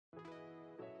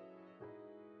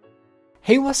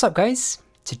Hey, what's up guys?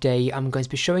 Today I'm going to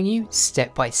be showing you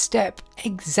step by step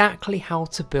exactly how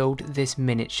to build this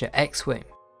miniature X-Wing.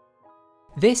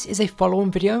 This is a follow-on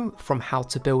video from how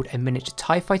to build a miniature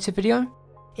TIE Fighter video.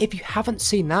 If you haven't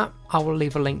seen that, I will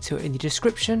leave a link to it in the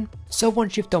description, so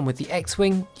once you've done with the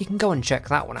X-Wing, you can go and check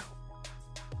that one out.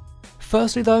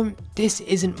 Firstly though, this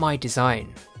isn't my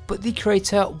design, but the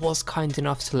creator was kind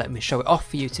enough to let me show it off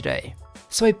for you today.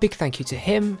 So a big thank you to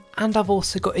him, and I've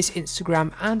also got his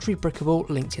Instagram and Rebrickable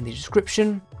linked in the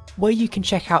description, where you can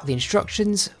check out the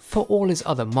instructions for all his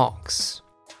other mocks.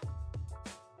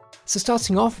 So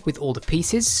starting off with all the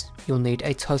pieces, you'll need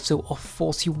a total of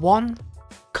 41.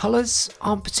 Colours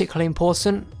aren't particularly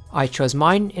important, I chose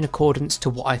mine in accordance to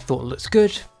what I thought looked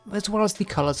good, as well as the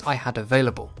colours I had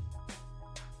available.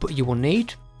 But you will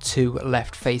need 2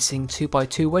 left facing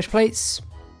 2x2 wedge plates,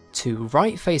 2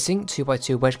 right facing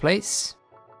 2x2 wedge plates,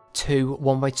 2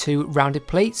 1x2 rounded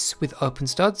plates with open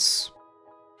studs,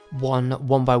 1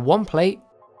 1x1 plate,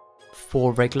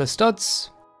 4 regular studs,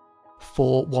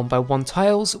 4 1x1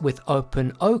 tiles with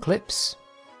open O clips,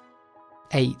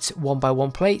 8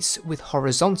 1x1 plates with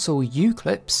horizontal U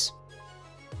clips,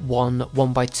 1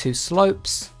 1x2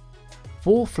 slopes,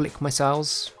 4 flick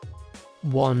missiles,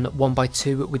 1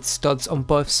 1x2 with studs on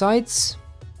both sides,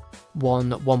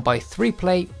 1 1x3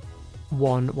 plate,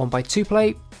 1 1x2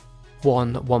 plate,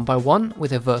 1 1x1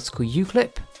 with a vertical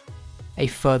U-clip, a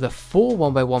further 4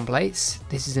 1x1 plates,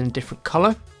 this is in a different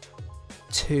colour,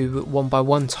 2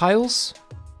 1x1 tiles,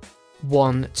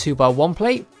 1 2x1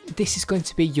 plate, this is going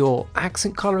to be your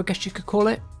accent colour I guess you could call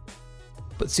it,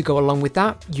 but to go along with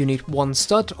that you need 1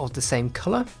 stud of the same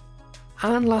colour,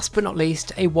 and last but not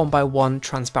least a 1x1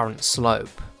 transparent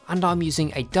slope, and I'm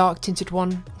using a dark tinted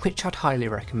one which I'd highly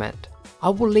recommend. I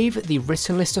will leave the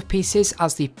written list of pieces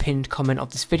as the pinned comment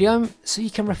of this video, so you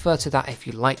can refer to that if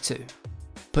you'd like to.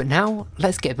 But now,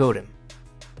 let's get building.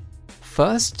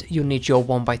 First, you'll need your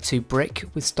 1x2 brick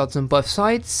with studs on both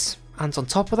sides, and on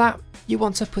top of that, you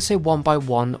want to put a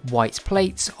 1x1 white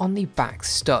plate on the back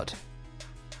stud.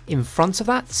 In front of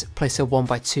that, place a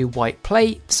 1x2 white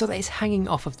plate so that it's hanging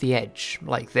off of the edge,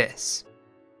 like this.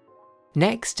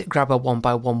 Next, grab a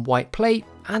 1x1 white plate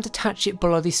and attach it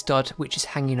below the stud which is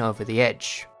hanging over the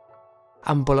edge.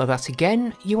 And below that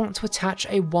again, you want to attach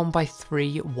a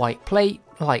 1x3 white plate,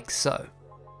 like so.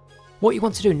 What you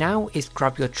want to do now is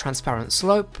grab your transparent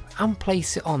slope and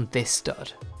place it on this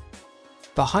stud.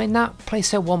 Behind that,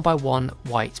 place a 1x1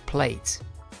 white plate.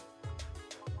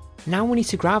 Now we need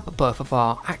to grab both of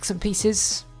our accent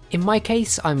pieces. In my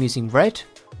case, I'm using red.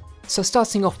 So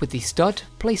starting off with the stud,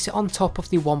 place it on top of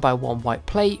the 1x1 white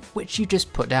plate which you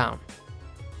just put down.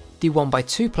 The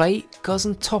 1x2 plate goes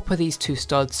on top of these 2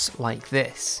 studs like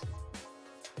this.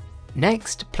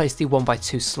 Next, place the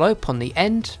 1x2 slope on the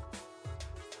end,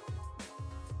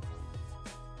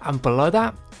 and below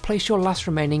that, place your last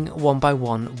remaining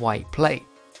 1x1 white plate.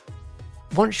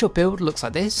 Once your build looks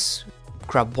like this,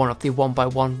 grab one of the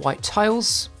 1x1 white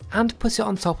tiles and put it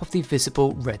on top of the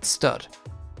visible red stud.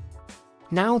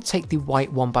 Now take the white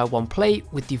 1x1 plate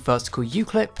with the vertical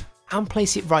U-clip and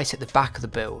place it right at the back of the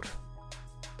build.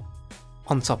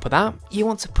 On top of that, you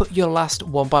want to put your last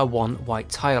 1x1 white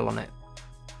tile on it.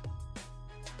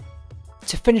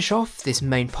 To finish off this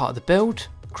main part of the build,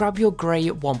 grab your grey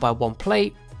 1x1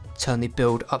 plate, turn the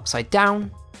build upside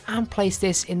down, and place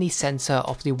this in the centre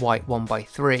of the white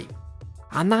 1x3.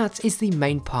 And that is the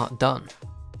main part done.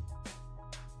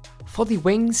 For the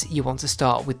wings, you want to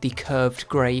start with the curved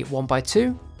grey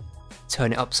 1x2,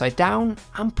 turn it upside down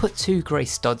and put 2 grey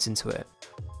studs into it.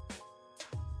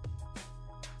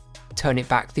 Turn it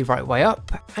back the right way up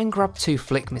and grab 2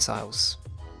 flick missiles.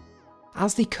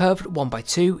 As the curved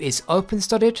 1x2 is open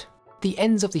studded, the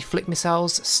ends of the flick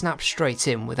missiles snap straight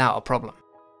in without a problem.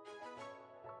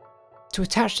 To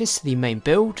attach this to the main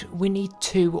build, we need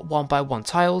 2 1x1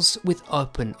 tiles with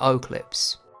open O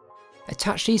clips.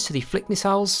 Attach these to the flick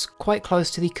missiles quite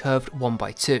close to the curved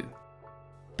 1x2.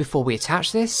 Before we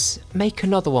attach this, make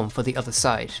another one for the other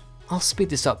side. I'll speed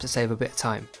this up to save a bit of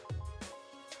time.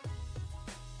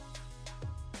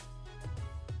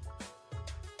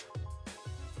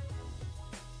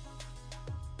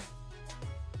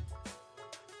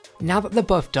 Now that they're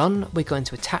both done, we're going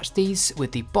to attach these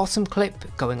with the bottom clip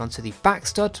going onto the back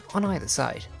stud on either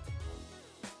side.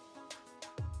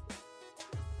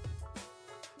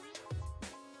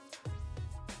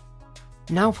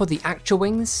 Now for the actual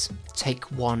wings, take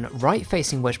 1 right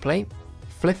facing wedge plate,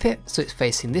 flip it so it's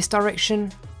facing this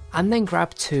direction, and then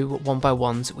grab 2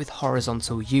 1x1s with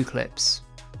horizontal U-clips.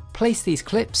 Place these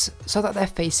clips so that they're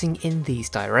facing in these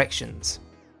directions.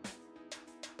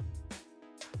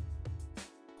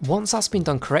 Once that's been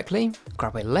done correctly,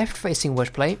 grab a left facing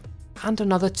wedge plate and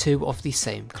another 2 of the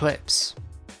same clips.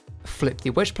 Flip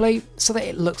the wedge plate so that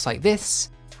it looks like this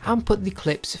and put the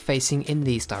clips facing in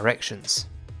these directions.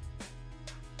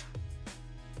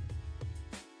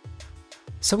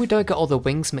 So we don't get all the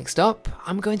wings mixed up,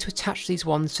 I'm going to attach these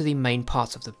ones to the main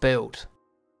part of the build.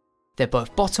 They're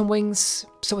both bottom wings,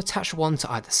 so attach one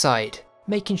to either side,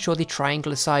 making sure the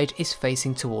triangular side is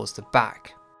facing towards the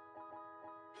back.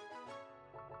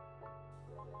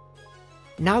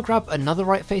 Now grab another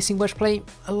right facing wedge plate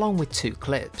along with 2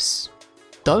 clips.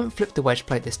 Don't flip the wedge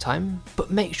plate this time,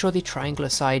 but make sure the triangular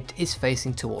side is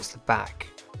facing towards the back.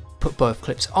 Put both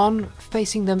clips on,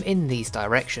 facing them in these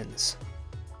directions.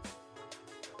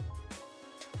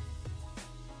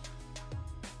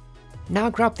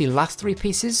 Now grab the last 3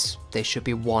 pieces, there should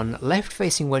be 1 left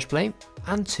facing wedge plate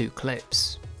and 2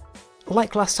 clips.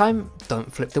 Like last time,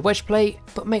 don't flip the wedge plate,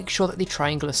 but make sure that the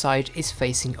triangular side is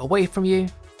facing away from you,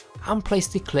 and place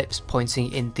the clips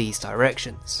pointing in these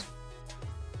directions.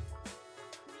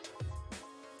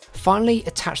 Finally,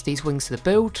 attach these wings to the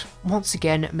build, once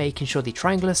again making sure the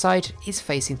triangular side is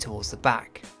facing towards the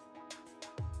back.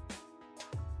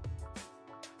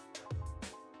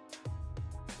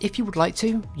 If you would like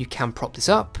to, you can prop this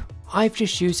up. I've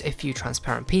just used a few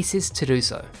transparent pieces to do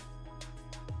so.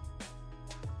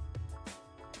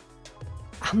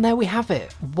 And there we have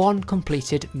it, one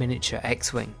completed miniature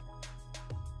X-Wing.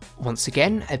 Once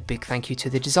again, a big thank you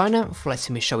to the designer for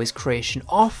letting me show his creation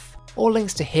off. All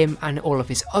links to him and all of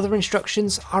his other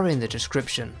instructions are in the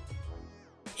description.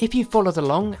 If you followed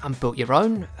along and built your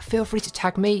own, feel free to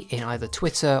tag me in either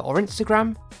Twitter or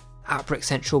Instagram, at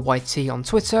BrickCentralYT on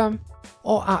Twitter,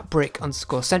 or at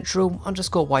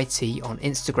Brick_Central_YT on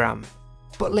Instagram,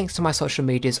 but links to my social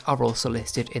medias are also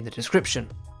listed in the description.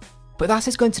 But that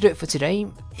is going to do it for today.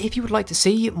 If you would like to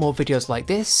see more videos like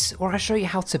this, or I show you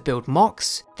how to build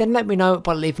mocks, then let me know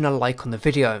by leaving a like on the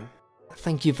video.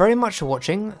 Thank you very much for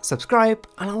watching, subscribe,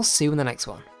 and I'll see you in the next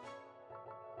one.